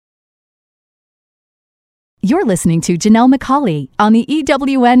You're listening to Janelle McCauley on the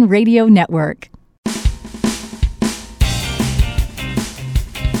EWN Radio Network.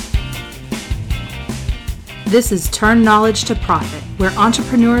 This is Turn Knowledge to Profit, where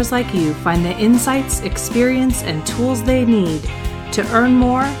entrepreneurs like you find the insights, experience, and tools they need to earn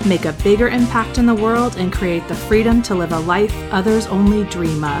more, make a bigger impact in the world, and create the freedom to live a life others only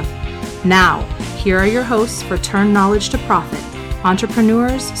dream of. Now, here are your hosts for Turn Knowledge to Profit,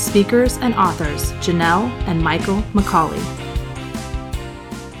 entrepreneurs, speakers, and authors, Janelle and Michael McCauley.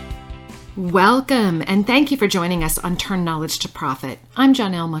 Welcome, and thank you for joining us on Turn Knowledge to Profit. I'm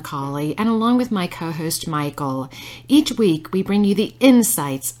Janelle McCauley, and along with my co-host Michael, each week we bring you the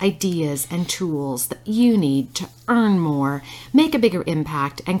insights, ideas, and tools that you need to earn more, make a bigger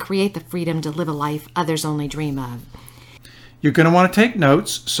impact, and create the freedom to live a life others only dream of. You're going to want to take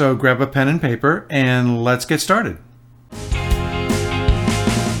notes, so grab a pen and paper, and let's get started.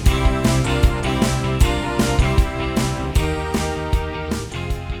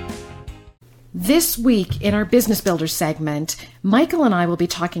 This week in our Business Builder segment, Michael and I will be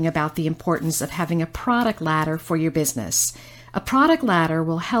talking about the importance of having a product ladder for your business. A product ladder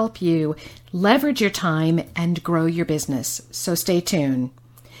will help you leverage your time and grow your business, so stay tuned.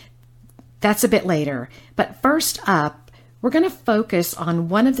 That's a bit later, but first up, we're going to focus on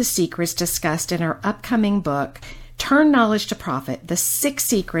one of the secrets discussed in our upcoming book, Turn Knowledge to Profit, The 6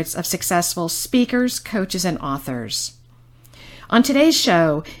 Secrets of Successful Speakers, Coaches, and Authors. On today's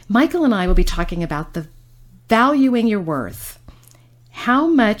show, Michael and I will be talking about the valuing your worth. How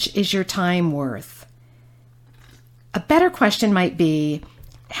much is your time worth? A better question might be,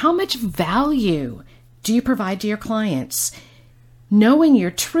 how much value do you provide to your clients? Knowing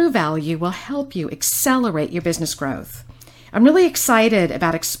your true value will help you accelerate your business growth. I'm really excited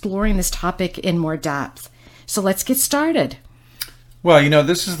about exploring this topic in more depth. So let's get started. Well,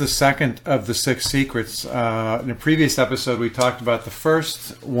 this is the second of the 6 secrets. In a previous episode, we talked about the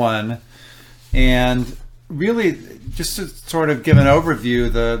first one. And really, just to sort of give an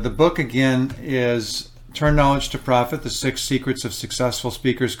overview, the book, again, is Turn Knowledge to Profit, The 6 Secrets of Successful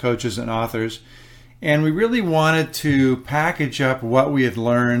Speakers, Coaches, and Authors. And we really wanted to package up what we had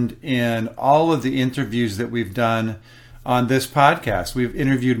learned in all of the interviews that we've done on this podcast. We've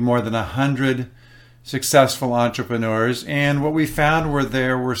interviewed more than 100 successful entrepreneurs, and what we found were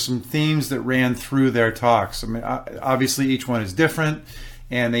there were some themes that ran through their talks. I mean, obviously each one is different,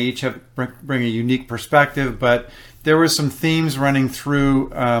 and they each bring a unique perspective, but there were some themes running through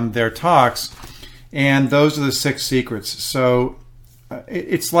their talks, and those are the 6 secrets. So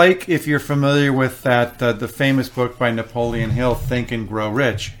it's like if you're familiar with that the famous book by Napoleon Hill, Think and Grow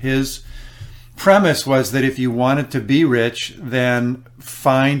Rich. His premise was that if you wanted to be rich, then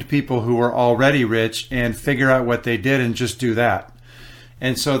find people who are already rich and figure out what they did and just do that.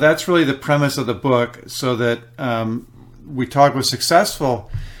 And so that's really the premise of the book, so that we talk with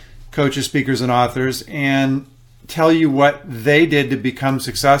successful coaches, speakers, and authors and tell you what they did to become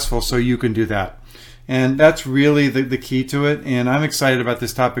successful so you can do that. And that's really the key to it. And I'm excited about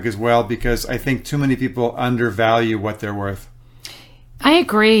this topic as well because I think too many people undervalue what they're worth. I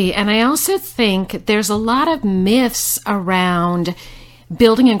agree. And I also think there's a lot of myths around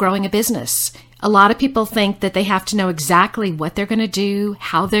building and growing a business. A lot of people think that they have to know exactly what they're going to do,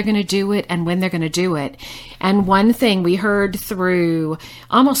 how they're going to do it, and when they're going to do it. And one thing we heard through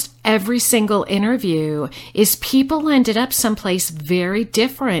almost every single interview is people ended up someplace very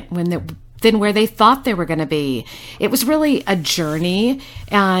different than where they thought they were going to be. It was really a journey,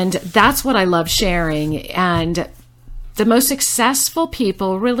 and that's what I love sharing. And the most successful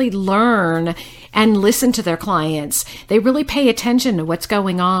people really learn and listen to their clients. They really pay attention to what's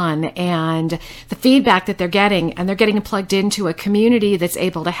going on and the feedback that they're getting, and they're getting plugged into a community that's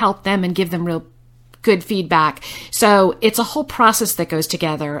able to help them and give them real good feedback. So it's a whole process that goes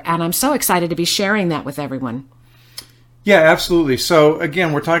together, and I'm so excited to be sharing that with everyone. Yeah, absolutely. So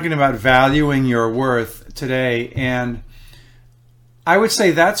again, we're talking about valuing your worth today, and I would say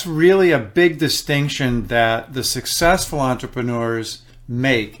that's really a big distinction that the successful entrepreneurs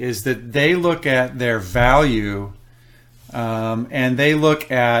make, is that they look at their value and they look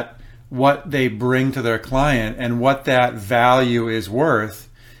at what they bring to their client and what that value is worth,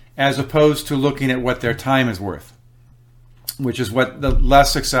 as opposed to looking at what their time is worth, which is what the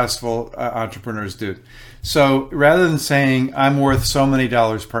less successful entrepreneurs do. So rather than saying, I'm worth so many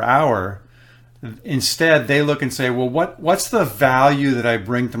dollars per hour, instead they look and say, well, what's the value that I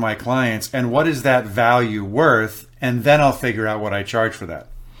bring to my clients, and what is that value worth? And then I'll figure out what I charge for that.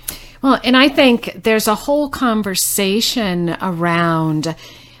 Well, and I think there's a whole conversation around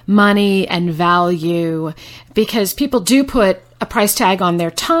money and value, because people do put a price tag on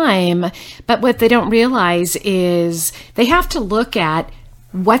their time, but what they don't realize is they have to look at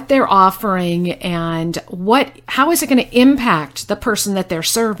what they're offering and how is it going to impact the person that they're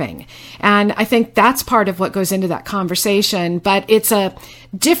serving. And I think that's part of what goes into that conversation, but it's a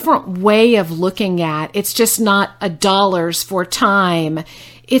different way of looking at it's just not a dollars for time.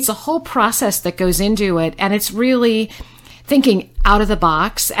 It's a whole process that goes into it, and it's really thinking out of the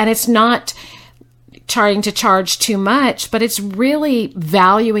box, and it's not trying to charge too much, but it's really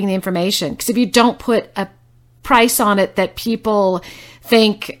valuing the information. Because if you don't put a price on it that people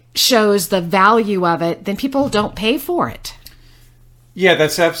think shows the value of it, then people don't pay for it. Yeah,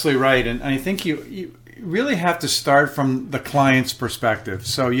 that's absolutely right. And I think you really have to start from the client's perspective.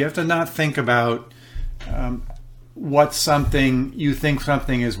 So you have to not think about what you think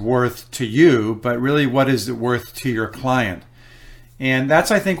something is worth to you, but really what is it worth to your client. And that's,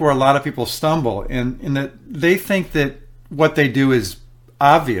 I think, where a lot of people stumble in that they think that what they do is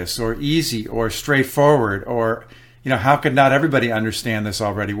obvious or easy or straightforward, or how could not everybody understand this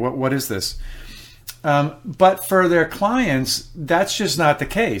already? What is this? But for their clients, that's just not the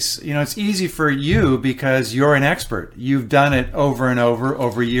case. It's easy for you because you're an expert. You've done it over and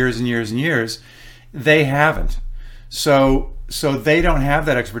over years and years and years. They haven't. So they don't have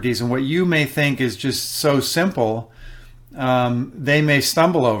that expertise. And what you may think is just so simple, they may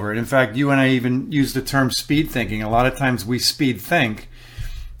stumble over it. In fact, you and I even use the term speed thinking. A lot of times we speed think.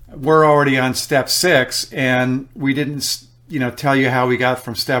 We're already on step 6, and we didn't, tell you how we got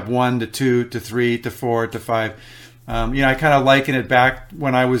from step 1 to 2 to 3 to 4 to 5. I kind of liken it back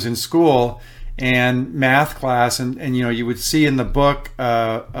when I was in school and math class, and you would see in the book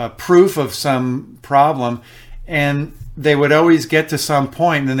a proof of some problem, and they would always get to some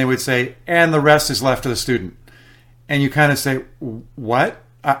point, and then they would say, and the rest is left to the student. And you kind of say, what?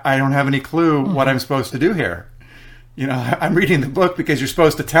 I don't have any clue what I'm supposed to do here. I'm reading the book because you're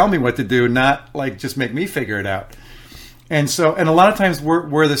supposed to tell me what to do, not like just make me figure it out. And a lot of times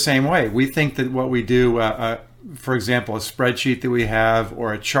we're the same way. We think that what we do, for example, a spreadsheet that we have,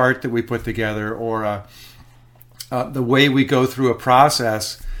 or a chart that we put together, or the way we go through a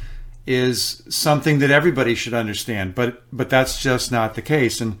process is something that everybody should understand. But that's just not the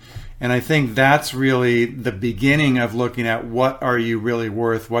case. And I think that's really the beginning of looking at what are you really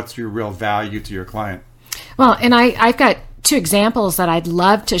worth, what's your real value to your client. Well, and I've got 2 examples that I'd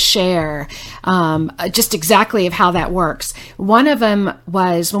love to share, just exactly of how that works. One of them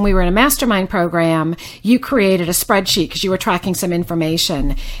was when we were in a mastermind program, you created a spreadsheet because you were tracking some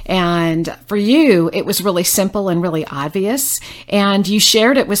information. And for you, it was really simple and really obvious. And you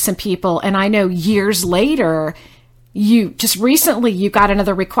shared it with some people. And I know years later, you got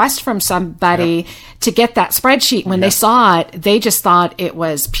another request from somebody to get that spreadsheet. When they saw it, they just thought it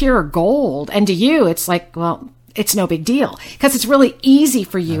was pure gold. And to you, it's like, well, it's no big deal because it's really easy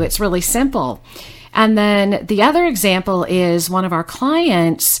for you. It's really simple. And then the other example is one of our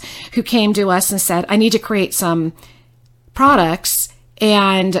clients who came to us and said, I need to create some products.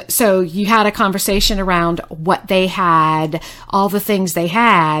 And so you had a conversation around what they had, all the things they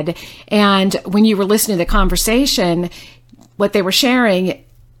had. And when you were listening to the conversation, what they were sharing,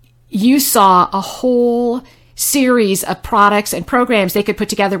 you saw a whole series of products and programs they could put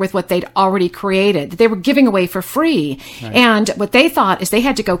together with what they'd already created. They were giving away for free. Right. And what they thought is they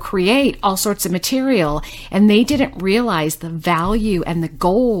had to go create all sorts of material. And they didn't realize the value and the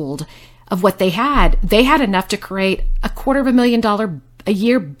gold of what they had. They had enough to create $250,000 a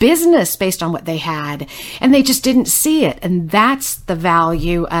year business based on what they had, and they just didn't see it. And that's the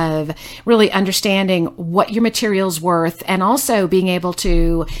value of really understanding what your material's worth, and also being able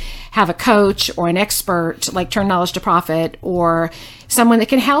to have a coach or an expert like Turn Knowledge to Profit, or someone that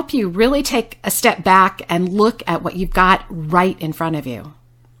can help you really take a step back and look at what you've got right in front of you.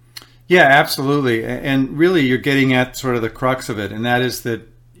 Yeah, absolutely. And really you're getting at sort of the crux of it, and that is that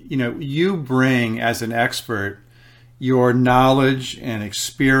you bring as an expert your knowledge and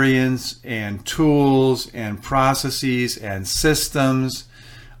experience and tools and processes and systems.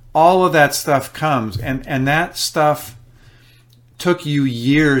 All of that stuff comes, and that stuff took you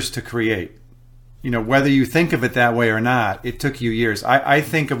years to create. Whether you think of it that way or not, it took you years. I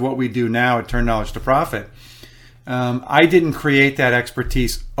think of what we do now at Turn Knowledge to Profit. I didn't create that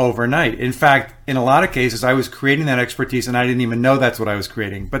expertise overnight. In fact, in a lot of cases, I was creating that expertise and I didn't even know that's what I was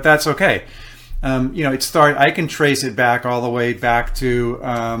creating, but that's okay. I can trace it back all the way back to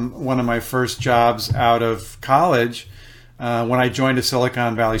one of my first jobs out of college when I joined a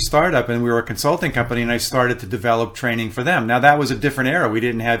Silicon Valley startup, and we were a consulting company, and I started to develop training for them. Now, that was a different era. We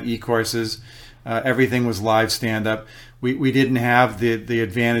didn't have e-courses. Everything was live stand-up. We didn't have the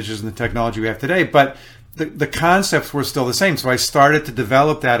advantages and the technology we have today, but the concepts were still the same. So I started to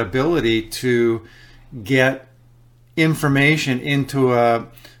develop that ability to get information into a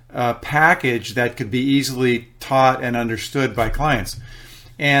package that could be easily taught and understood by clients.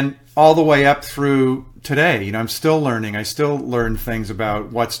 And all the way up through today, I'm still learning. I still learn things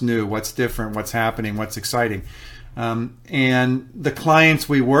about what's new, what's different, what's happening, what's exciting. And the clients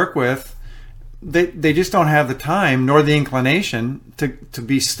we work with, they just don't have the time nor the inclination to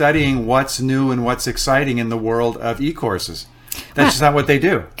be studying what's new and what's exciting in the world of e-courses. That's just not what they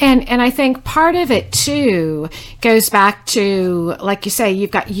do. And I think part of it, too, goes back to, like you say,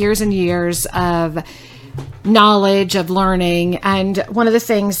 you've got years and years of knowledge, of learning. And one of the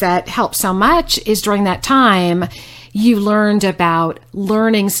things that helps so much is during that time, you learned about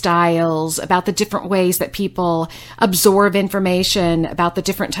learning styles, about the different ways that people absorb information, about the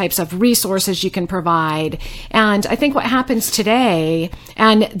different types of resources you can provide. And I think what happens today,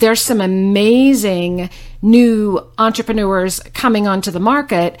 and there's some amazing new entrepreneurs coming onto the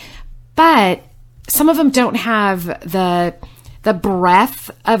market, but some of them don't have the breadth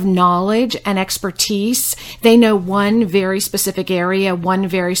of knowledge and expertise. They know one very specific area, one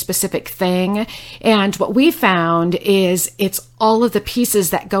very specific thing. And what we found is it's all of the pieces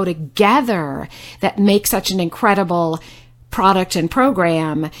that go together that make such an incredible product and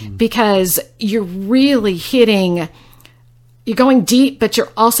program, because you're really you're going deep, but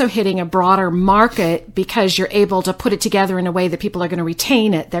you're also hitting a broader market because you're able to put it together in a way that people are going to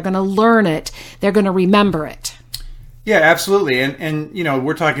retain it. They're going to learn it. They're going to remember it. Yeah, absolutely. And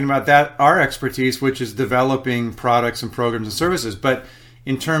we're talking about that, our expertise, which is developing products and programs and services. But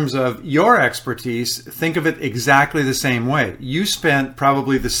in terms of your expertise, think of it exactly the same way. You spent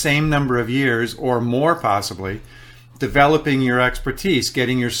probably the same number of years or more possibly developing your expertise,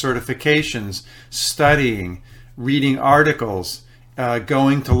 getting your certifications, studying, reading articles,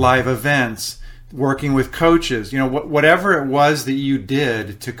 going to live events, working with coaches, whatever it was that you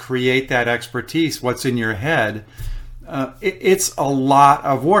did to create that expertise, what's in your head. It's a lot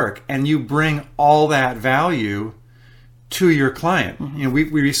of work, and you bring all that value to your client. We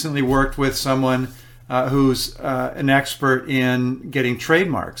recently worked with someone who's an expert in getting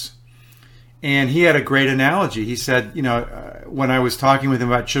trademarks, and he had a great analogy. He said, when I was talking with him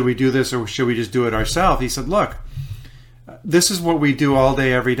about should we do this or should we just do it ourselves, he said, look, this is what we do all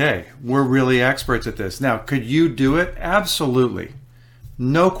day, every day. We're really experts at this. Now, could you do it? Absolutely.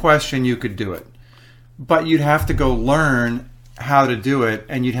 No question you could do it. But you'd have to go learn how to do it,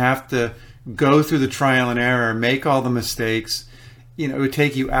 and you'd have to go through the trial and error, make all the mistakes. It would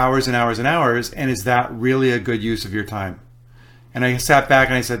take you hours and hours and hours, and is that really a good use of your time? And I sat back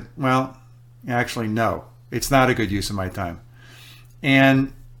and I said, well, actually, no, it's not a good use of my time.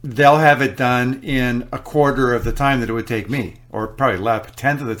 And they'll have it done in a quarter of the time that it would take me, or probably a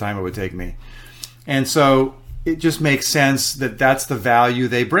tenth of the time it would take me. And so it just makes sense that that's the value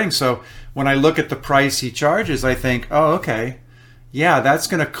they bring. So when I look at the price he charges, I think, oh, okay, yeah, that's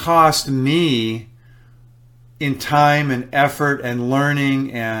going to cost me in time and effort and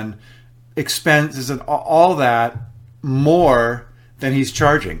learning and expenses and all that more than he's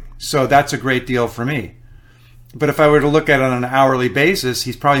charging. So that's a great deal for me. But if I were to look at it on an hourly basis,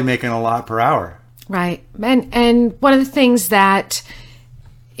 he's probably making a lot per hour. Right. And one of the things that,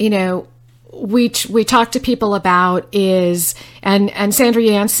 we talk to people about is, and Sandra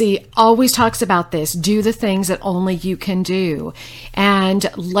Yancey always talks about this, do the things that only you can do, and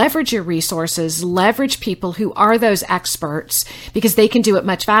leverage your resources, leverage people who are those experts, because they can do it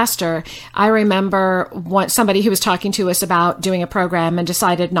much faster. I remember somebody who was talking to us about doing a program and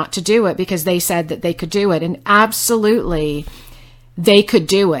decided not to do it because they said that they could do it, and absolutely they could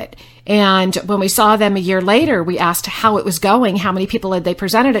do it. And when we saw them a year later, we asked how it was going, how many people had they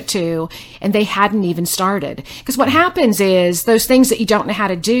presented it to, and they hadn't even started. Because what happens is those things that you don't know how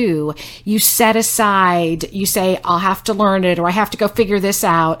to do, you set aside, you say, I'll have to learn it, or I have to go figure this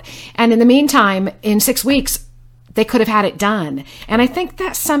out. And in the meantime, in 6 weeks, they could have had it done. And I think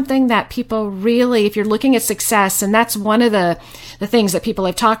that's something that people really, if you're looking at success, and that's one of the things that people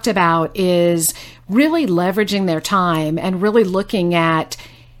have talked about, is really leveraging their time and really looking at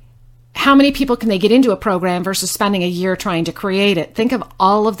how many people can they get into a program versus spending a year trying to create it. Think of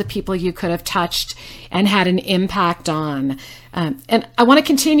all of the people you could have touched and had an impact on. And I want to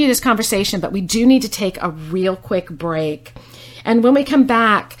continue this conversation, but we do need to take a real quick break. And when we come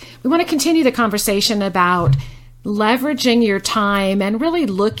back, we want to continue the conversation about leveraging your time and really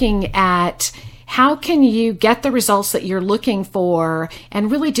looking at how can you get the results that you're looking for and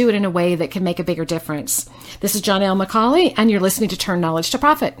really do it in a way that can make a bigger difference. This is Jonelle McCauley, and you're listening to Turn Knowledge to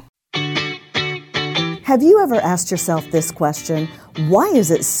Profit. Have you ever asked yourself this question? Why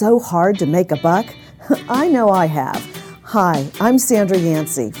is it so hard to make a buck? I know I have. Hi, I'm Sandra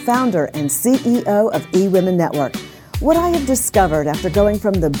Yancey, founder and CEO of eWomen Network. What I have discovered after going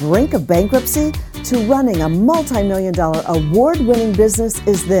from the brink of bankruptcy to running a multi-million-dollar award-winning business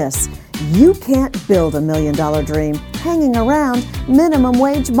is this. You can't build $1 million dream hanging around minimum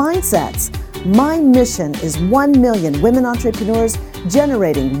wage mindsets. My mission is 1 million women entrepreneurs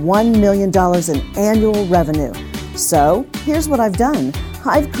generating $1 million in annual revenue. So here's what I've done.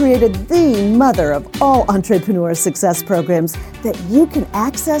 I've created the mother of all entrepreneur success programs that you can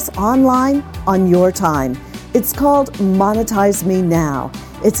access online on your time. It's called Monetize Me Now.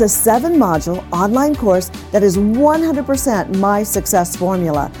 It's a 7-module online course that is 100% my success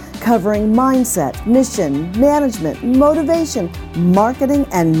formula, covering mindset, mission, management, motivation, marketing,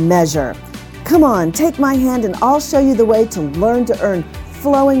 and measure. Come on, take my hand and I'll show you the way to learn to earn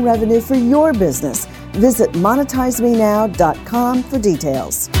flowing revenue for your business. Visit monetizemenow.com for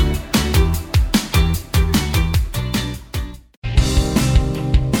details.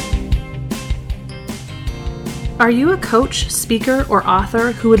 Are you a coach, speaker, or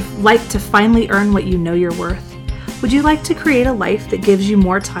author who would like to finally earn what you know you're worth? Would you like to create a life that gives you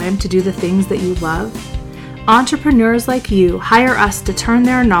more time to do the things that you love? Entrepreneurs like you hire us to turn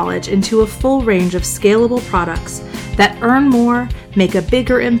their knowledge into a full range of scalable products that earn more, make a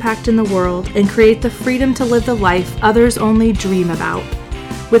bigger impact in the world, and create the freedom to live the life others only dream about.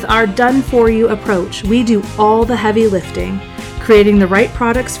 With our done-for-you approach, we do all the heavy lifting, creating the right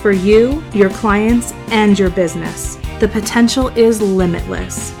products for you, your clients, and your business. The potential is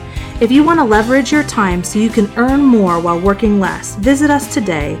limitless. If you want to leverage your time so you can earn more while working less, visit us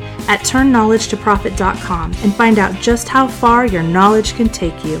today at turnknowledgetoprofit.com and find out just how far your knowledge can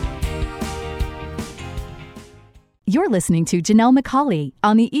take you. You're listening to Janelle McCauley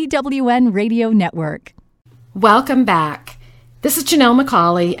on the EWN Radio Network. Welcome back. This is Janelle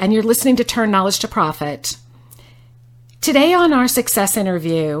McCauley, and you're listening to Turn Knowledge to Profit. Today on our success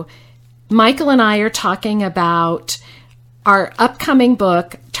interview, Michael and I are talking about our upcoming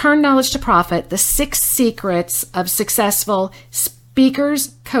book, Turn Knowledge to Profit, The 6 Secrets of Successful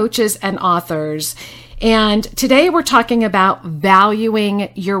Speakers, Coaches, and Authors. And today we're talking about valuing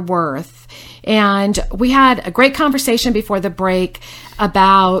your worth. And we had a great conversation before the break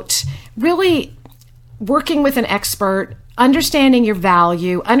about really working with an expert, understanding your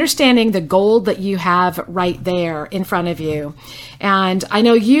value, understanding the gold that you have right there in front of you. And I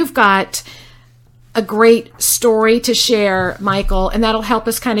know you've got a great story to share, Michael, and that'll help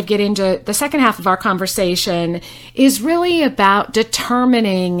us kind of get into the second half of our conversation, is really about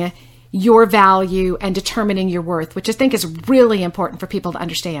determining your value and determining your worth, which I think is really important for people to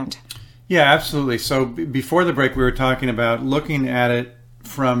understand. Yeah, absolutely. So before the break, we were talking about looking at it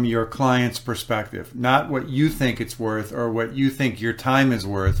from your client's perspective, not what you think it's worth or what you think your time is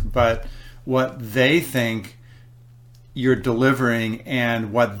worth, but what they think you're delivering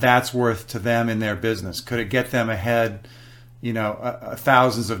and what that's worth to them in their business. Could it get them ahead,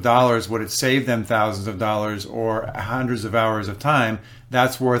 thousands of dollars? Would it save them thousands of dollars or hundreds of hours of time?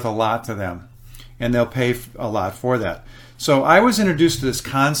 That's worth a lot to them, and they'll pay a lot for that. So I was introduced to this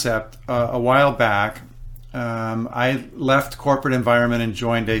concept a while back. I left corporate environment and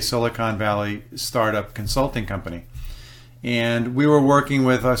joined a Silicon Valley startup consulting company. And we were working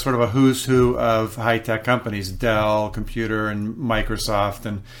with a sort of a who's who of high-tech companies, Dell Computer and Microsoft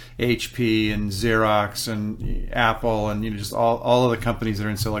and HP and Xerox and Apple and just all of the companies that are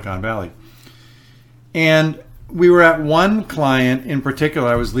in Silicon Valley. And we were at one client in particular.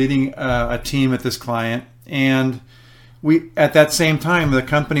 I was leading a team at this client, and we, at that same time, the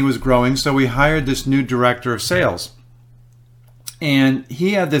company was growing, so we hired this new director of sales. And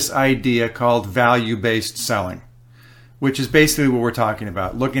he had this idea called value-based selling, which is basically what we're talking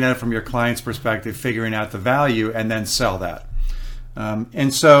about, looking at it from your client's perspective, figuring out the value, and then sell that.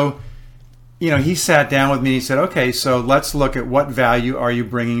 And so, he sat down with me and he said, okay, so let's look at what value are you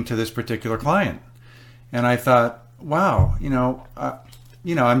bringing to this particular client? And I thought, wow,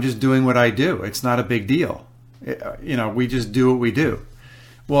 I'm just doing what I do. It's not a big deal. We just do what we do.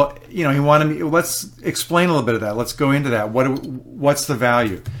 Well, he wanted me, let's explain a little bit of that. Let's go into that. What's the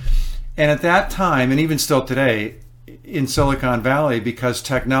value? And at that time, and even still today, in Silicon Valley, because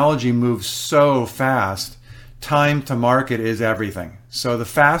technology moves so fast, time to market is everything. So the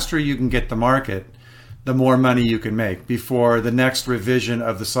faster you can get to market, the more money you can make before the next revision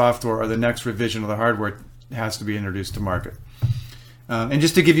of the software or the next revision of the hardware has to be introduced to market. And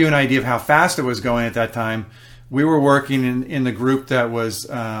just to give you an idea of how fast it was going at that time, we were working in the group that was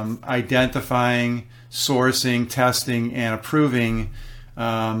identifying, sourcing, testing, and approving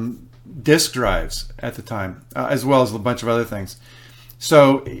disk drives at the time, as well as a bunch of other things.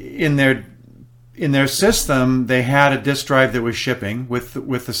 So in in their system, they had a disk drive that was shipping with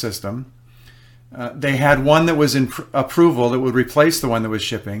the system. They had one that was in approval that would replace the one that was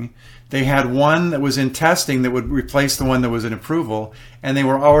shipping. They had one that was in testing that would replace the one that was in approval. And they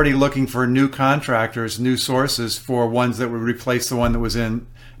were already looking for new contractors, new sources for ones that would replace the one that was in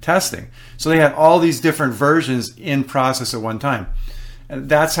testing. So they had all these different versions in process at one time. And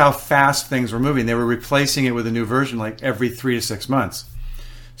that's how fast things were moving. They were replacing it with a new version like every 3 to 6 months.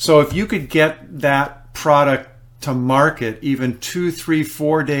 So if you could get that product to market even 2, 3,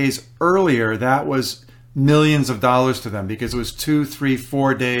 4 days earlier, that was millions of dollars to them because it was 2, 3,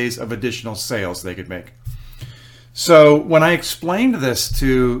 4 days of additional sales they could make. So when I explained this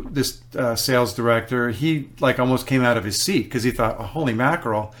to this sales director, he like almost came out of his seat because he thought, oh, holy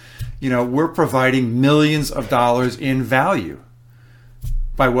mackerel, we're providing millions of dollars in value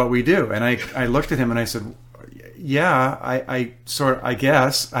by what we do. And I looked at him and I said, yeah, I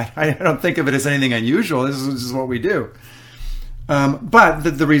guess. I don't think of it as anything unusual. This is what we do. But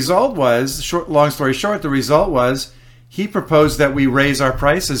the result was, long story short, the result was he proposed that we raise our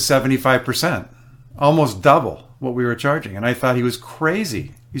prices 75%, almost double what we were charging. And I thought he was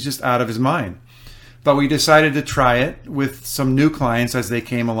crazy. He's just out of his mind. But we decided to try it with some new clients as they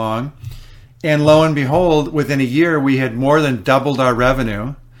came along. And lo and behold, within a year, we had more than doubled our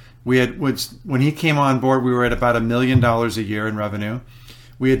revenue. When he came on board, we were at about $1 million a year in revenue.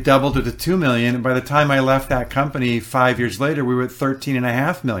 We had doubled it to $2 million. And by the time I left that company 5 years later, we were at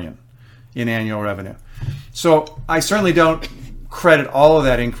 $13.5 million in annual revenue. So I certainly don't credit all of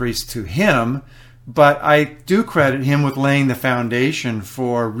that increase to him, but I do credit him with laying the foundation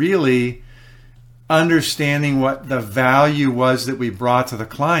for really understanding what the value was that we brought to the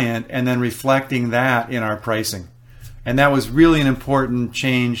client and then reflecting that in our pricing. And that was really an important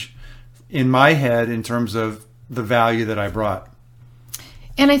change in my head in terms of the value that I brought.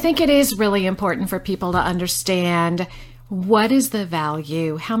 And I think it is really important for people to understand what is the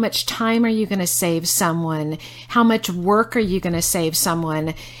value? How much time are you going to save someone? How much work are you going to save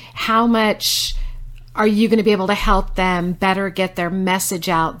someone? How much are you going to be able to help them better get their message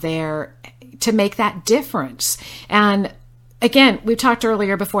out there to make that difference? And again, we talked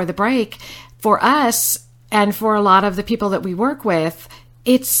earlier before the break, for us and for a lot of the people that we work with,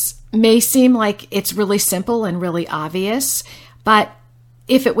 it may seem like it's really simple and really obvious, but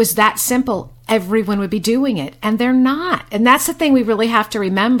if it was that simple, everyone would be doing it, and they're not. And that's the thing we really have to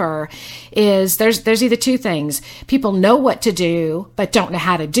remember is there's either two things. People know what to do, but don't know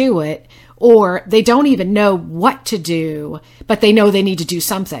how to do it, or they don't even know what to do, but they know they need to do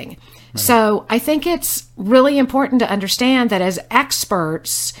something. Right. So I think it's really important to understand that as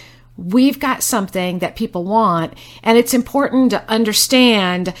experts, we've got something that people want, and it's important to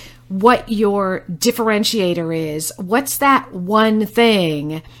understand what your differentiator is. What's that one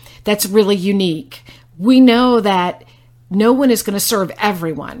thing that's really unique? We know that no one is going to serve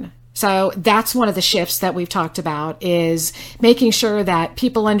everyone. So that's one of the shifts that we've talked about, is making sure that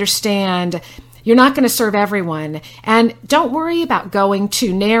people understand you're not going to serve everyone. And don't worry about going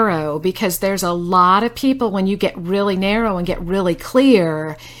too narrow, because there's a lot of people, when you get really narrow and get really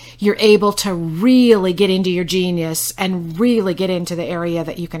clear, you're able to really get into your genius and really get into the area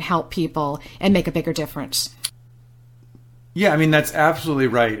that you can help people and make a bigger difference. Yeah, I mean, that's absolutely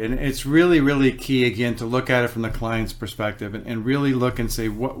right. And it's really, really key, again, to look at it from the client's perspective and really look and say,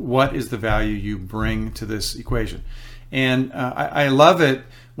 what is the value you bring to this equation? And I love it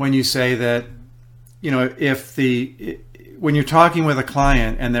when you say that, when you're talking with a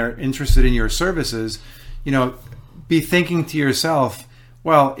client and they're interested in your services, be thinking to yourself,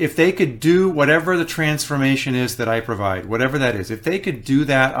 well, if they could do whatever the transformation is that I provide, whatever that is, if they could do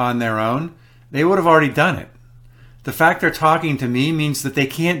that on their own, they would have already done it. The fact they're talking to me means that they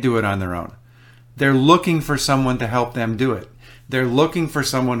can't do it on their own. They're looking for someone to help them do it. They're looking for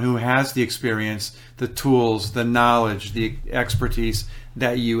someone who has the experience, the tools, the knowledge, the expertise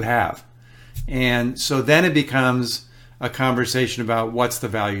that you have. And so then it becomes a conversation about what's the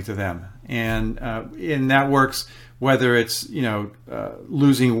value to them. And that works whether it's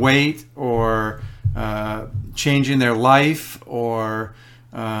losing weight or changing their life or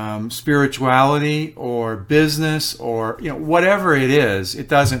spirituality or business or whatever it is. It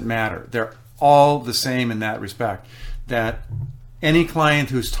doesn't matter. They're all the same in that respect. That any client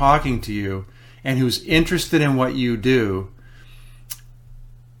who's talking to you and who's interested in what you do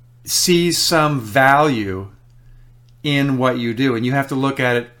sees some value in what you do, and you have to look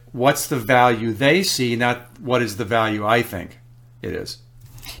at it. What's the value they see, not what is the value I think it is.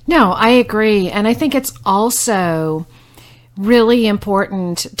 No, I agree. And I think it's also really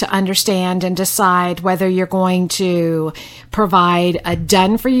important to understand and decide whether you're going to provide a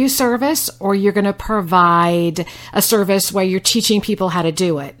done-for-you service or you're going to provide a service where you're teaching people how to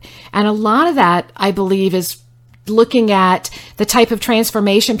do it. And a lot of that, I believe, is looking at the type of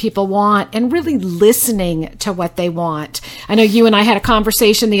transformation people want and really listening to what they want. I know you and I had a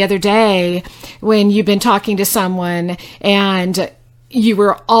conversation the other day when you've been talking to someone and you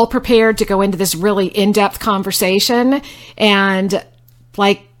were all prepared to go into this really in-depth conversation, and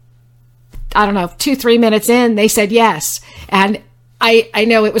like, I don't know, 2-3 minutes in, they said yes. And I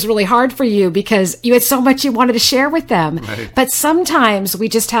know it was really hard for you because you had so much you wanted to share with them. Right. But sometimes we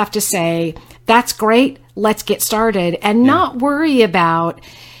just have to say, that's great, let's get started, and not worry about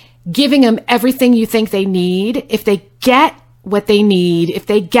giving them everything you think they need. If they get what they need, if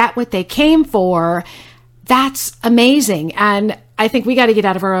they get what they came for, that's amazing. And I think we got to get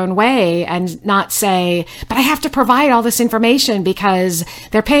out of our own way and not say, but I have to provide all this information because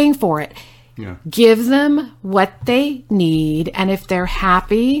they're paying for it. Yeah. Give them what they need. And if they're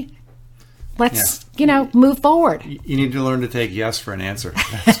happy, let's, move forward. You need to learn to take yes for an answer.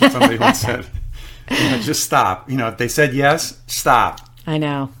 That's what somebody once said. Just stop. If they said yes, stop. I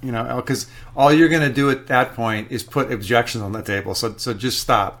know. Because all you're going to do at that point is put objections on the table. So just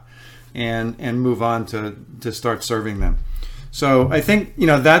stop and move on to start serving them. So I think,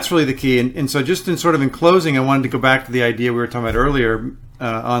 that's really the key. And so just in closing, I wanted to go back to the idea we were talking about earlier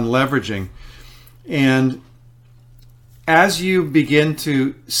on leveraging. And as you begin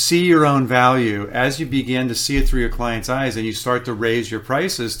to see your own value, as you begin to see it through your client's eyes and you start to raise your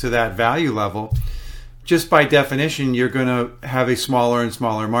prices to that value level, just by definition, you're going to have a smaller and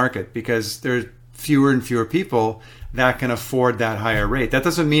smaller market because there's fewer and fewer people that can afford that higher rate. That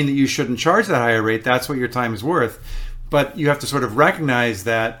doesn't mean that you shouldn't charge that higher rate. That's what your time is worth. But you have to sort of recognize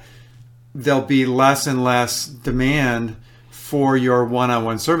that there'll be less and less demand for your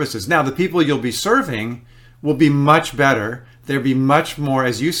one-on-one services. Now, the people you'll be serving will be much better. There'll be much more,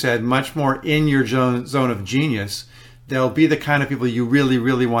 as you said, much more in your zone of genius. They'll be the kind of people you really,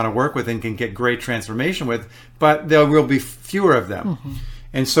 really want to work with and can get great transformation with, but there will be fewer of them. Mm-hmm.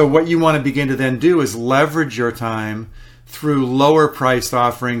 And so what you want to begin to then do is leverage your time through lower priced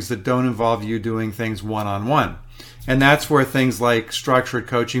offerings that don't involve you doing things one-on-one. And that's where things like structured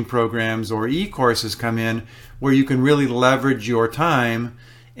coaching programs or e-courses come in, where you can really leverage your time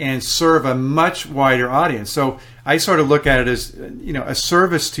and serve a much wider audience. So I sort of look at it as, a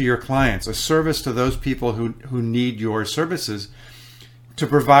service to your clients, a service to those people who need your services, to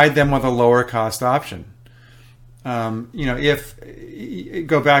provide them with a lower cost option. If you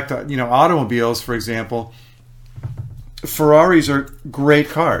go back to, automobiles, for example, Ferraris are great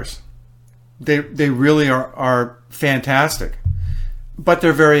cars. They really are fantastic, but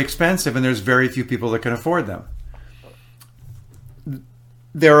they're very expensive and there's very few people that can afford them.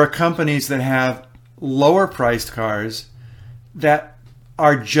 There are companies that have lower priced cars that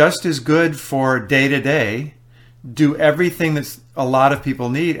are just as good for day to day, do everything that a lot of people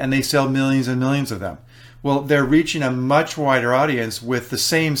need, and they sell millions and millions of them. Well, they're reaching a much wider audience with the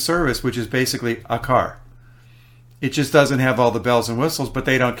same service, which is basically a car. It just doesn't have all the bells and whistles, but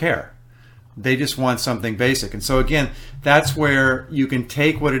they don't care. They just want something basic. And so again, that's where you can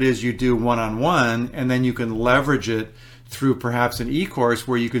take what it is you do one-on-one, and then you can leverage it through perhaps an e-course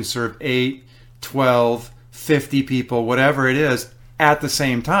where you can serve 8, 12, 50 people, whatever it is, at the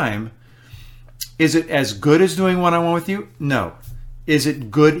same time. Is it as good as doing one-on-one with you? No. Is it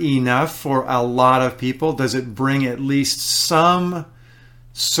good enough for a lot of people? Does it bring at least some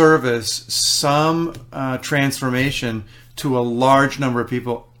service, some transformation to a large number of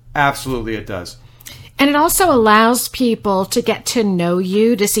people? Absolutely it does. And it also allows people to get to know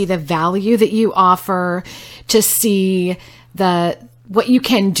you, to see the value that you offer, to see what you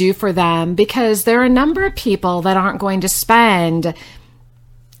can do for them, because there are a number of people that aren't going to spend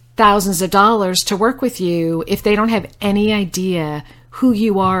thousands of dollars to work with you if they don't have any idea who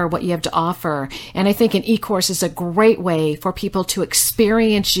you are, what you have to offer. And I think an e-course is a great way for people to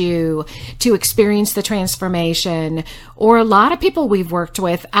experience you, to experience the transformation. Or a lot of people we've worked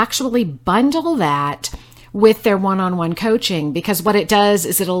with actually bundle that with their one-on-one coaching, because what it does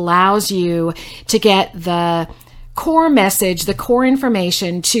is it allows you to get the core message, the core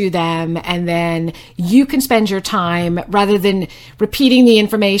information to them, and then you can spend your time, rather than repeating the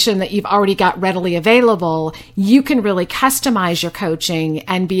information that you've already got readily available, you can really customize your coaching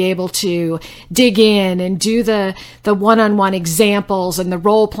and be able to dig in and do the one-on-one examples and the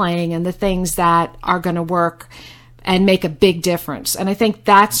role playing and the things that are going to work and make a big difference. And I think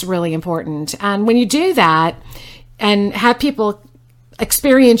that's really important. And when you do that and have people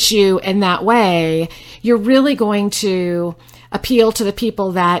experience you in that way, you're really going to appeal to the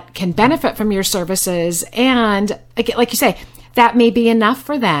people that can benefit from your services. And like you say, that may be enough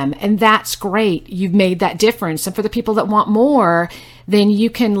for them. And that's great. You've made that difference. And for the people that want more, then you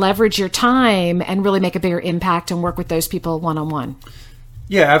can leverage your time and really make a bigger impact and work with those people one-on-one.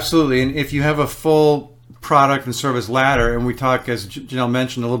 Yeah, absolutely. And if you have a full product and service ladder, and we talk, as Janelle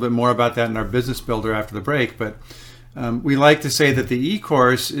mentioned, a little bit more about that in our business builder after the break, but we like to say that the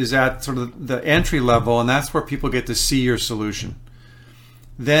e-course is at sort of the entry level, and that's where people get to see your solution.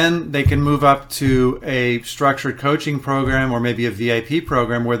 Then they can move up to a structured coaching program or maybe a VIP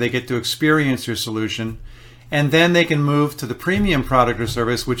program where they get to experience your solution. And then they can move to the premium product or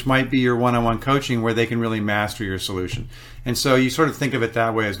service, which might be your one-on-one coaching, where they can really master your solution. And so you sort of think of it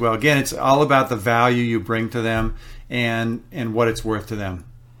that way as well. Again, it's all about the value you bring to them and what it's worth to them.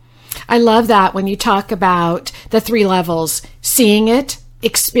 I love that when you talk about the 3 levels: seeing it,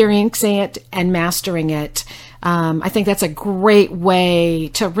 experiencing it, and mastering it. I think that's a great way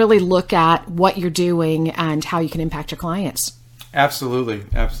to really look at what you're doing and how you can impact your clients. Absolutely.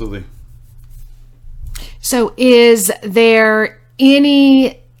 Absolutely. So is there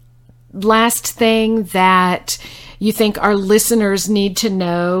any last thing that you think our listeners need to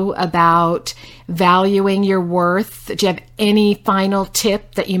know about valuing your worth? Do you have any final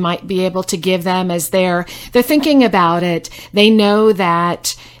tip that you might be able to give them as they're thinking about it? They know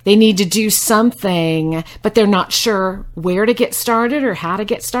that they need to do something, but they're not sure where to get started or how to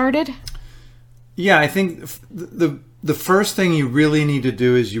get started. Yeah, I think the first thing you really need to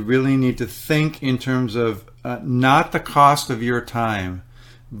do is you really need to think in terms of not the cost of your time,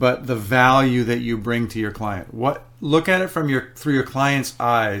 but the value that you bring to your client. Look at it through your client's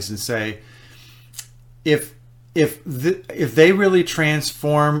eyes and say, if they really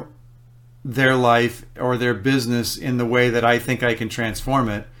transform their life or their business in the way that I think I can transform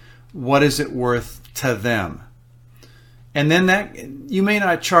it, what is it worth to them? And then that you may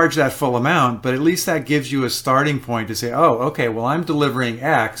not charge that full amount, but at least that gives you a starting point to say, oh, okay, well, I'm delivering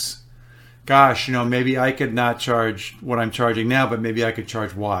X. Gosh, maybe I could not charge what I'm charging now, but maybe I could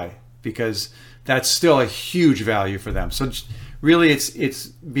charge Y, because that's still a huge value for them. So really, it's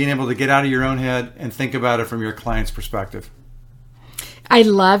being able to get out of your own head and think about it from your client's perspective. I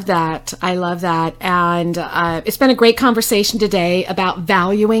love that. And it's been a great conversation today about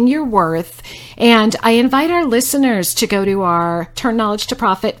valuing your worth. And I invite our listeners to go to our Turn Knowledge to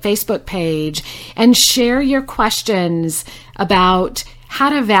Profit Facebook page and share your questions about how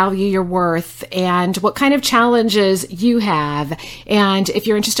to value your worth and what kind of challenges you have. And if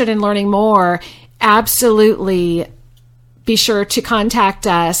you're interested in learning more, absolutely be sure to contact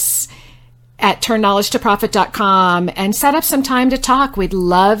us at turnknowledgetoprofit.com and set up some time to talk. We'd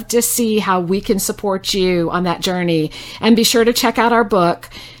love to see how we can support you on that journey. And be sure to check out our book,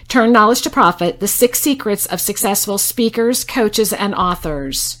 Turn Knowledge to Profit, The 6 Secrets of Successful Speakers, Coaches, and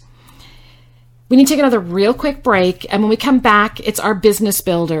Authors. We need to take another real quick break, and when we come back, it's our business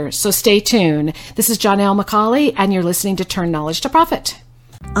builder, so stay tuned. This is Janelle McCauley, and you're listening to Turn Knowledge to Profit.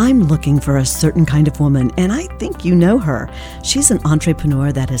 I'm looking for a certain kind of woman, and I think you know her. She's an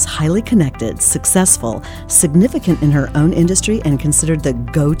entrepreneur that is highly connected, successful, significant in her own industry, and considered the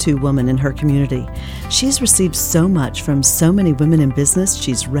go-to woman in her community. She's received so much from so many women in business,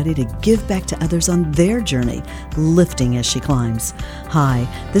 she's ready to give back to others on their journey, lifting as she climbs. Hi,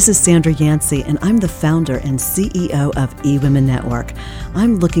 this is Sandra Yancey, and I'm the founder and CEO of eWomen Network.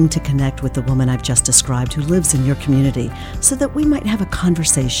 I'm looking to connect with the woman I've just described who lives in your community so that we might have a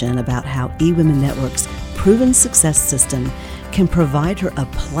conversation about how eWomen Network's proven success system can provide her a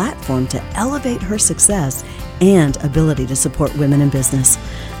platform to elevate her success and ability to support women in business.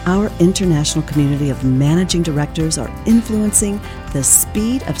 Our international community of managing directors are influencing the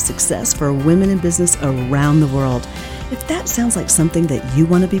speed of success for women in business around the world. If that sounds like something that you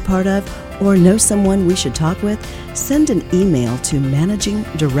want to be part of or know someone we should talk with, send an email to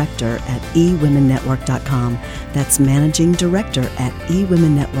managingdirector@ewomennetwork.com. That's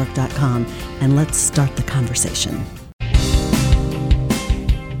managingdirector@ewomennetwork.com, and let's start the conversation.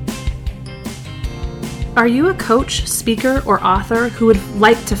 Are you a coach, speaker, or author who would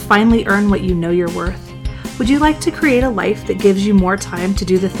like to finally earn what you know you're worth? Would you like to create a life that gives you more time to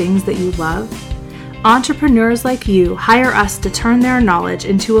do the things that you love? Entrepreneurs like you hire us to turn their knowledge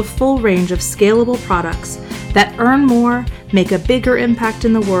into a full range of scalable products that earn more, make a bigger impact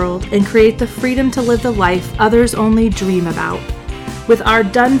in the world, and create the freedom to live the life others only dream about. With our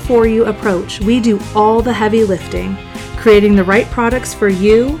done-for-you approach, we do all the heavy lifting, creating the right products for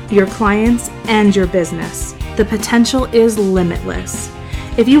you, your clients, and your business. The potential is limitless.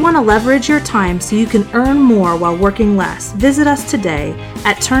 If you want to leverage your time so you can earn more while working less, visit us today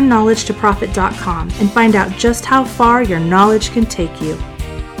at turnknowledgetoprofit.com and find out just how far your knowledge can take you.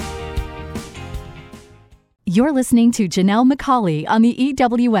 You're listening to Janelle McCauley on the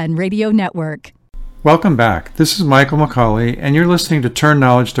EWN Radio Network. Welcome back. This is Michael McCauley, and you're listening to Turn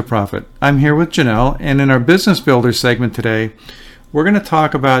Knowledge to Profit. I'm here with Janelle, and in our Business Builder segment today, we're going to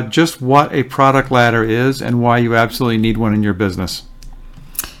talk about just what a product ladder is and why you absolutely need one in your business.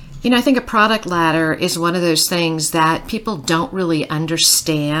 I think a product ladder is one of those things that people don't really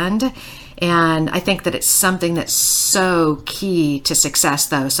understand. And I think that it's something that's so key to success,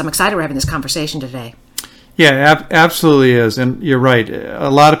 though. So I'm excited we're having this conversation today. Yeah, absolutely is. And you're right. A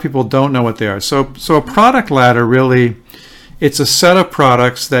lot of people don't know what they are. So a product ladder really, it's a set of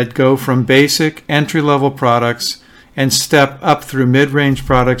products that go from basic entry-level products and step up through mid-range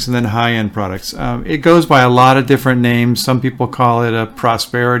products and then high-end products. It goes by a lot of different names. Some people call it a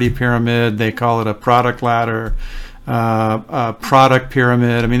prosperity pyramid. They call it a product ladder, a product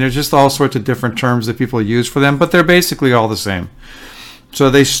pyramid. I mean, there's just all sorts of different terms that people use for them, but they're basically all the same. So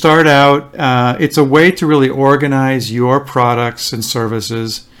they start out, it's a way to really organize your products and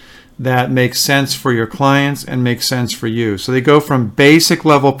services that make sense for your clients and make sense for you. So they go from basic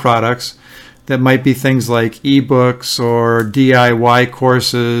level products that might be things like ebooks or DIY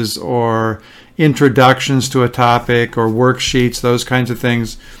courses or introductions to a topic or worksheets, those kinds of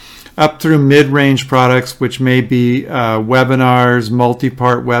things, up through mid-range products, which may be webinars,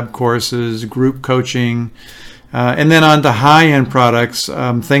 multi-part web courses, group coaching, and then on to high-end products,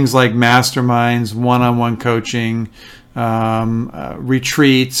 things like masterminds, one-on-one coaching,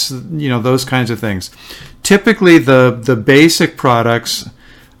 retreats, those kinds of things. Typically, the basic products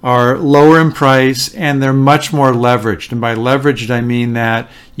are lower in price and they're much more leveraged. And by leveraged, I mean that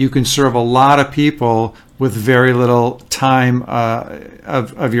you can serve a lot of people with very little time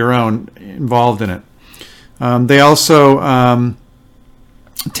of your own involved in it. They also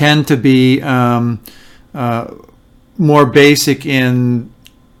tend to be more basic in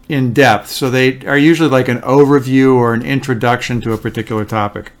depth. So they are usually like an overview or an introduction to a particular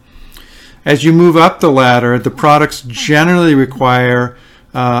topic. As you move up the ladder, the products generally require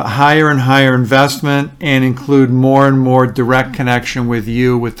higher and higher investment and include more and more direct connection with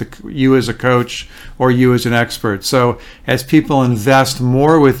you as a coach or you as an expert. So as people invest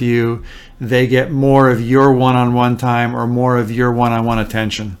more with you, they get more of your one-on-one time or more of your one-on-one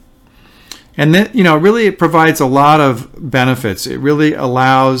attention. And then, really it provides a lot of benefits. It really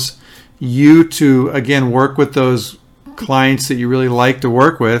allows you to, again, work with those clients that you really like to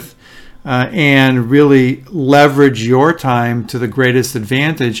work with and really leverage your time to the greatest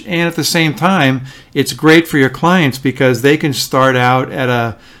advantage. And at the same time, it's great for your clients because they can start out at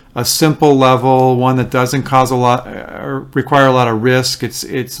a simple level, one that doesn't cause a lot or require a lot of risk.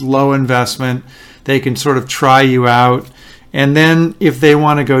 It's low investment. They can sort of try you out. And then if they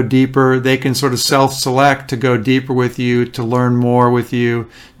want to go deeper, they can sort of self-select to go deeper with you, to learn more with you,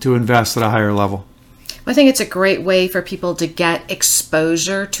 to invest at a higher level. I think it's a great way for people to get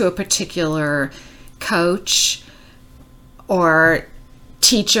exposure to a particular coach or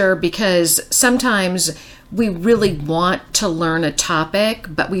teacher, because sometimes we really want to learn a topic,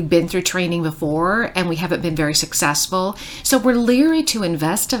 but we've been through training before and we haven't been very successful. So we're leery to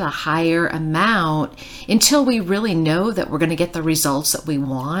invest at a higher amount until we really know that we're going to get the results that we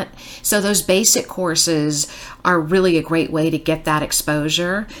want. So those basic courses are really a great way to get that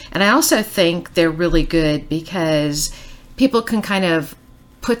exposure. And I also think they're really good because people can kind of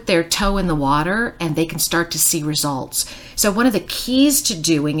put their toe in the water and they can start to see results. So one of the keys to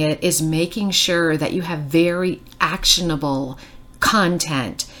doing it is making sure that you have very actionable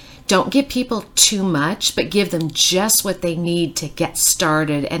content. Don't give people too much, but give them just what they need to get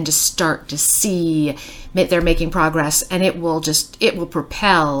started and to start to see they're making progress, and it will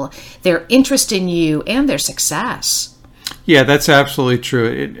propel their interest in you and their success. Yeah, that's absolutely true.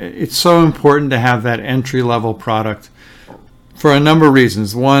 It's so important to have that entry-level product for a number of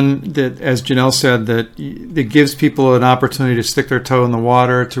reasons. One, that, as Janelle said, that it gives people an opportunity to stick their toe in the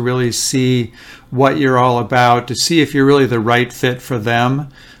water, to really see what you're all about, to see if you're really the right fit for them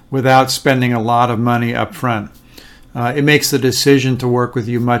without spending a lot of money up front. It makes the decision to work with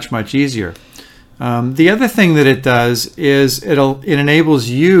you much, much easier. The other thing that it does is it enables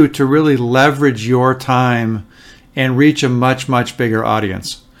you to really leverage your time and reach a much, much bigger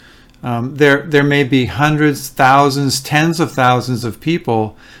audience. There may be hundreds, thousands, tens of thousands of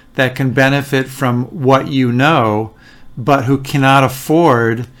people that can benefit from what you know, but who cannot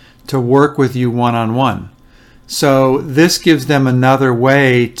afford to work with you one-on-one. So this gives them another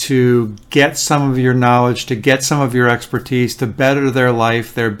way to get some of your knowledge, to get some of your expertise, to better their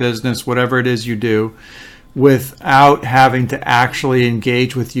life, their business, whatever it is you do, without having to actually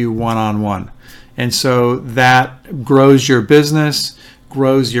engage with you one-on-one. And so that grows your business,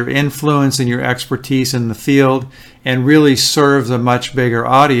 grows your influence and your expertise in the field, and really serves a much bigger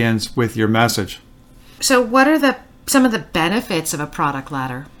audience with your message. So what are some of the benefits of a product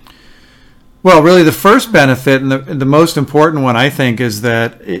ladder? Well, really the first benefit and the most important one, I think, is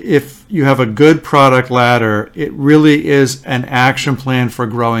that if you have a good product ladder, it really is an action plan for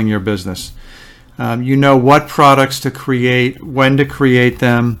growing your business. You know what products to create, when to create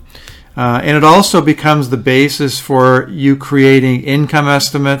them, and it also becomes the basis for you creating income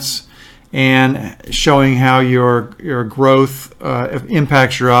estimates and showing how your growth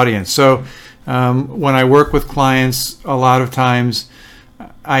impacts your audience. So when I work with clients, a lot of times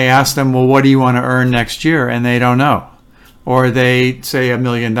I ask them, well, what do you want to earn next year? And they don't know. Or they say $1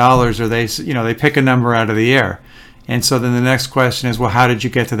 million, or they pick a number out of the air. And so then the next question is, well, how did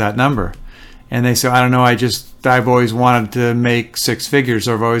you get to that number? And they say, I don't know, I've always wanted to make six figures,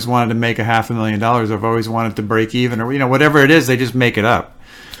 or I've always wanted to make $500,000, or I've always wanted to break even, or whatever it is, they just make it up.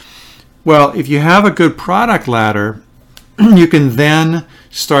 Well, if you have a good product ladder, you can then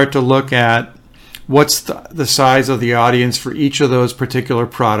start to look at what's the size of the audience for each of those particular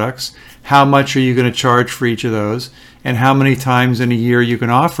products, how much are you going to charge for each of those, and how many times in a year you can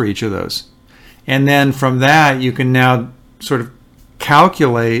offer each of those. And then from that, you can now sort of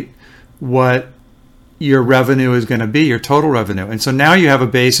calculate what your revenue is going to be, your total revenue. And so now you have a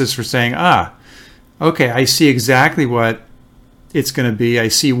basis for saying, okay, I see exactly what it's going to be. I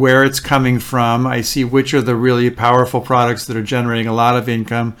see where it's coming from. I see which are the really powerful products that are generating a lot of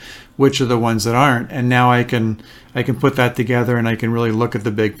income, which are the ones that aren't. And now I can put that together, and I can really look at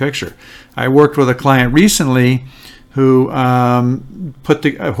the big picture. I worked with a client recently who I put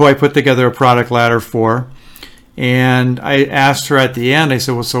together a product ladder for, and I asked her at the end, I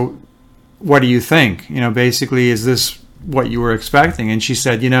said, well, so what do you think? Basically, is this what you were expecting? And she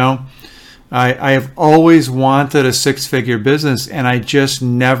said, I have always wanted a six-figure business, and I just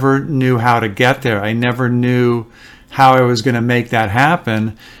never knew how to get there. I never knew how I was going to make that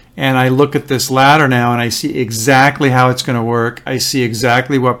happen. And I look at this ladder now, and I see exactly how it's going to work. I see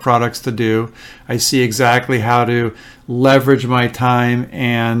exactly what products to do. I see exactly how to leverage my time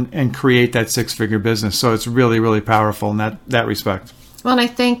and create that six-figure business. So it's really, really powerful in that respect. Well, and I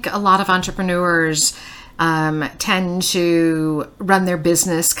think a lot of entrepreneurs tend to run their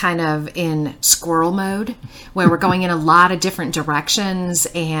business kind of in squirrel mode, where we're going in a lot of different directions,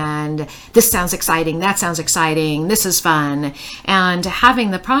 and this sounds exciting, that sounds exciting, this is fun. And having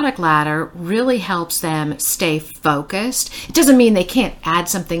the product ladder really helps them stay focused. It doesn't mean they can't add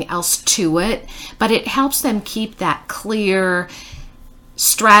something else to it, but it helps them keep that clear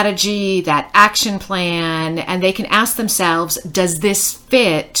strategy, that action plan, and they can ask themselves, does this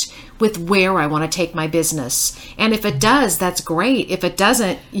fit with where I want to take my business? And if it does, that's great. If it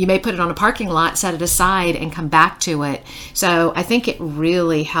doesn't, you may put it on a parking lot, set it aside, and come back to it. So I think it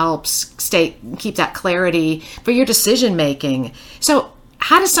really helps keep that clarity for your decision making. So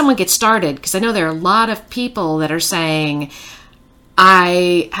how does someone get started? Because I know there are a lot of people that are saying,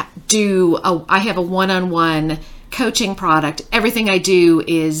 I have a one-on-one coaching product. Everything I do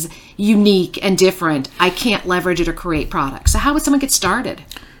is unique and different. I can't leverage it or create products. So how would someone get started?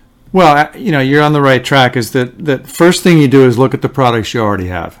 Well, you're on the right track. Is that first thing you do is look at the products you already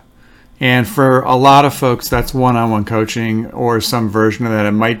have. And for a lot of folks, that's one-on-one coaching or some version of that.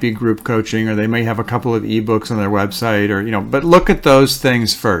 It might be group coaching, or they may have a couple of ebooks on their website, but look at those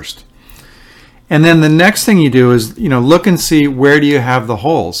things first. And then the next thing you do is, look and see, where do you have the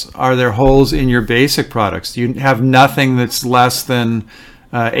holes? Are there holes in your basic products? Do you have nothing that's less than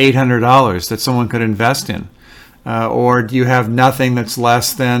 $800 that someone could invest in? Or do you have nothing that's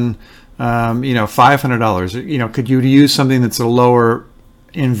less than, $500? Could you use something that's a lower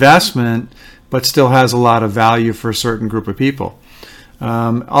investment but still has a lot of value for a certain group of people?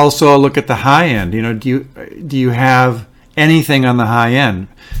 Also, look at the high end. Do you have anything on the high end?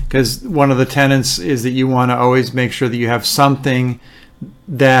 Because one of the tenets is that you want to always make sure that you have something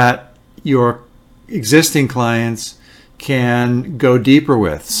that your existing clients can go deeper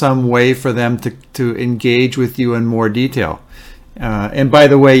with, some way for them to engage with you in more detail. And by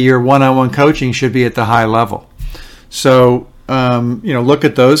the way, your one-on-one coaching should be at the high level. So, look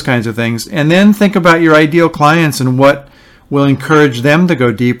at those kinds of things, and then think about your ideal clients and what will encourage them to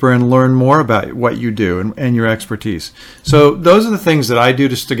go deeper and learn more about what you do and your expertise. So those are the things that I do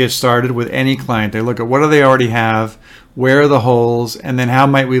just to get started with any client. I look at what do they already have, where are the holes, and then how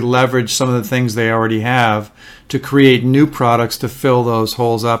might we leverage some of the things they already have to create new products to fill those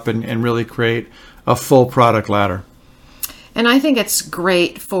holes up and really create a full product ladder. And I think it's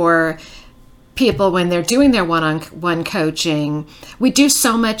great for people when they're doing their one-on-one coaching. We do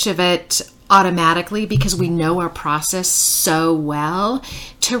so much of it automatically because we know our process so well,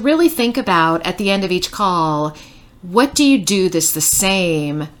 to really think about at the end of each call, what do you do that's the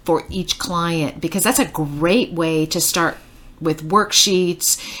same for each client? Because that's a great way to start with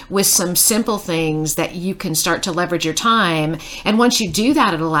worksheets, with some simple things that you can start to leverage your time. And once you do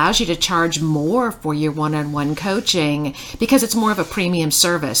that, it allows you to charge more for your one-on-one coaching because it's more of a premium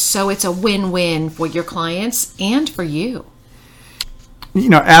service. So it's a win-win for your clients and for you.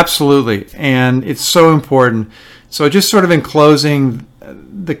 Absolutely. And it's so important. So just sort of in closing,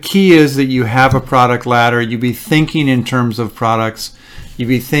 the key is that you have a product ladder. You be thinking in terms of products. You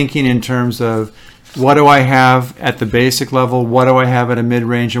be thinking in terms of, what do I have at the basic level? What do I have at a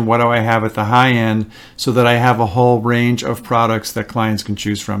mid-range? And what do I have at the high end, so that I have a whole range of products that clients can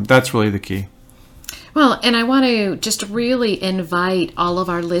choose from? That's really the key. Well, and I want to just really invite all of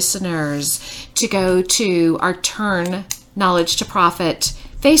our listeners to go to our Turn Knowledge to Profit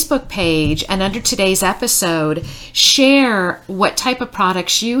Facebook page, and under today's episode, share what type of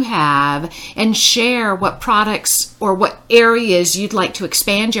products you have and share what products or what areas you'd like to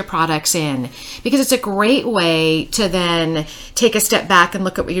expand your products in, because it's a great way to then take a step back and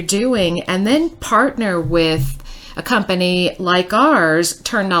look at what you're doing and then partner with a company like ours,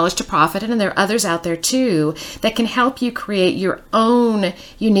 Turn Knowledge to Profit, and there are others out there too that can help you create your own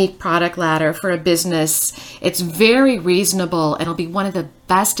unique product ladder for a business. It's very reasonable, and it'll be one of the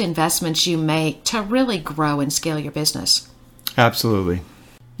best investments you make to really grow and scale your business. Absolutely.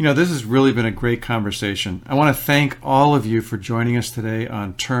 This has really been a great conversation. I want to thank all of you for joining us today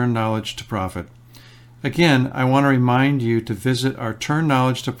on Turn Knowledge to Profit. Again, I want to remind you to visit our Turn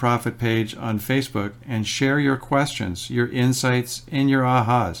Knowledge to Profit page on Facebook and share your questions, your insights, and your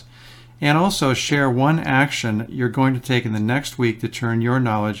ahas. And also share one action you're going to take in the next week to turn your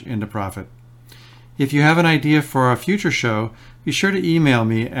knowledge into profit. If you have an idea for a future show, be sure to email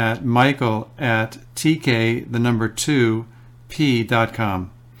me at michael@tk2p.com.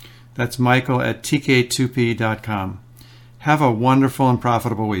 That's michael@tk2p.com. Have a wonderful and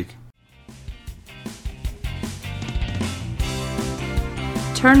profitable week.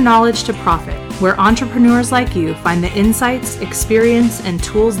 Turn Knowledge to Profit, where entrepreneurs like you find the insights, experience, and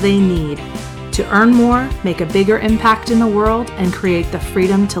tools they need to earn more, make a bigger impact in the world, and create the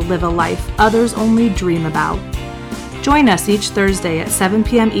freedom to live a life others only dream about. Join us each Thursday at 7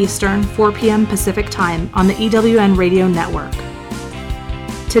 p.m. Eastern, 4 p.m. Pacific Time on the EWN Radio Network.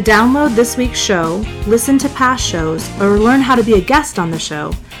 To download this week's show, listen to past shows, or learn how to be a guest on the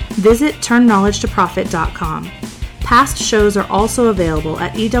show, visit turnknowledgetoprofit.com. Past shows are also available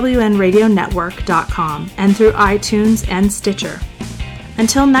at ewnradionetwork.com and through iTunes and Stitcher.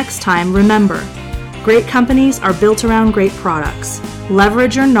 Until next time, remember, great companies are built around great products.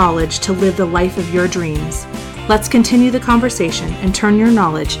 Leverage your knowledge to live the life of your dreams. Let's continue the conversation and turn your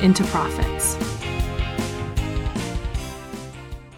knowledge into profits.